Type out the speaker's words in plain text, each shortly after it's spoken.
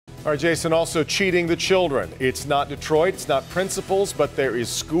All right, Jason, also cheating the children. It's not Detroit, it's not principals, but there is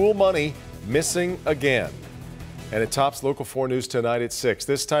school money missing again. And it tops Local 4 News tonight at 6.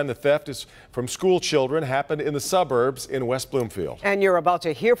 This time the theft is from school children, happened in the suburbs in West Bloomfield. And you're about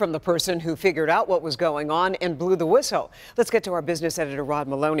to hear from the person who figured out what was going on and blew the whistle. Let's get to our business editor, Rod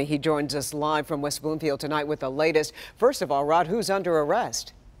Maloney. He joins us live from West Bloomfield tonight with the latest. First of all, Rod, who's under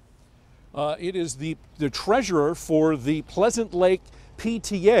arrest? It is the treasurer for the Pleasant Lake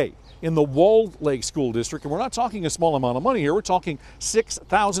PTA in the Walled Lake School District. And we're not talking a small amount of money here. We're talking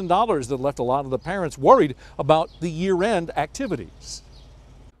 $6,000 that left a lot of the parents worried about the year-end activities.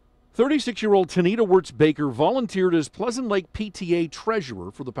 36-year-old Tanita Wirtz-Baker volunteered as Pleasant Lake PTA treasurer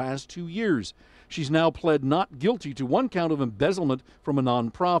for the past 2 years. She's now pled not guilty to one count of embezzlement from a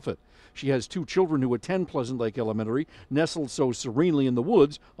nonprofit. She has 2 children who attend Pleasant Lake Elementary, nestled so serenely in the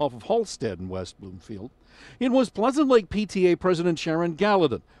woods off of Halstead in West Bloomfield. It was Pleasant Lake PTA President Sharon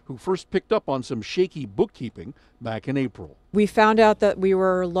Gallatin who first picked up on some shaky bookkeeping back in April. We found out that we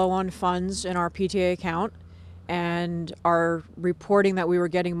were low on funds in our PTA account, and our reporting that we were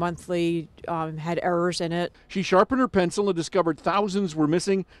getting monthly had errors in it. She sharpened her pencil and discovered thousands were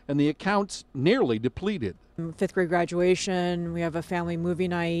missing and the accounts nearly depleted. 5th grade graduation, we have a family movie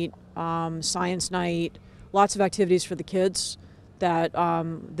night, science night, lots of activities for the kids that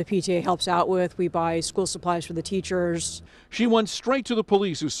the PTA helps out with. We buy school supplies for the teachers. She went straight to the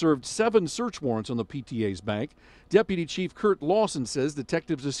police, who served 7 search warrants on the PTA's bank. Deputy Chief Kurt Lawson says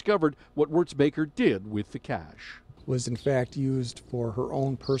detectives discovered what Wirtz-Baker did with the cash. Was in fact used for her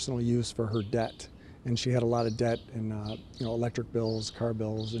own personal use for her debt. And she had a lot of debt in electric bills, car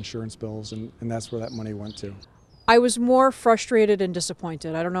bills, insurance bills, and that's where that money went to. I was more frustrated and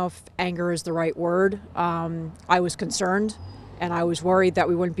disappointed. I don't know if anger is the right word. I was concerned, and I was worried that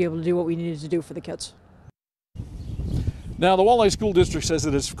we wouldn't be able to do what we needed to do for the kids. Now, the Walled Lake School District says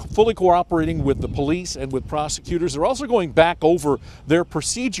it is fully cooperating with the police and with prosecutors. They're also going back over their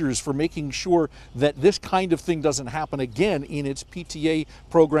procedures for making sure that this kind of thing doesn't happen again in its PTA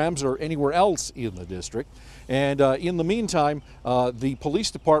programs or anywhere else in the district. And in the meantime, the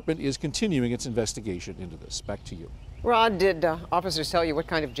police department is continuing its investigation into this. Back to you. Rod, did officers tell you what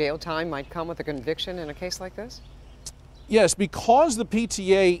kind of jail time might come with a conviction in a case like this? Yes, because the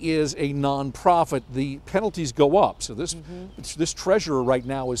PTA is a nonprofit, the penalties go up. So this treasurer right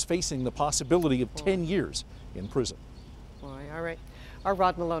now is facing the possibility of 10 years in prison. Boy, all right. Our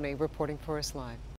Rod Maloney reporting for us live.